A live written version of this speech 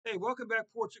Hey, welcome back,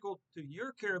 Portugal, to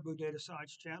your Caribou Data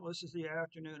Science channel. This is the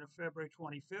afternoon of February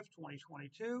 25th,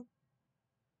 2022.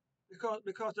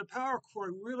 Because the Power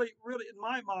Query really, in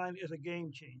my mind, is a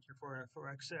game changer for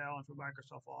Excel and for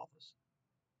Microsoft Office.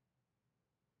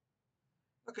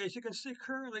 Okay, as you can see,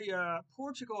 currently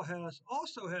Portugal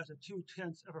also has a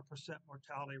 0.2%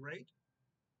 mortality rate,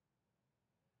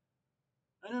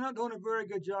 and they're not doing a very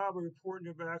good job of reporting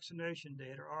their vaccination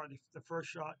data or the first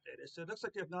shot data. So it looks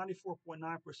like they have 94.9%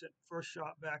 first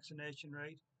shot vaccination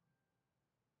rate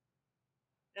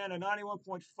and a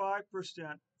 91.5%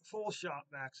 full shot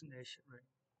vaccination rate.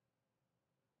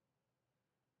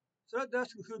 So that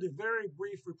does conclude a very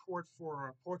brief report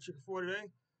for Portugal for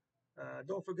today.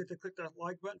 Don't forget to click that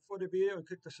like button for the video and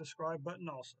click the subscribe button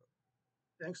also.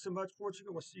 Thanks so much,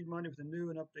 Portugal. We'll see you Monday with a new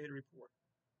and updated report.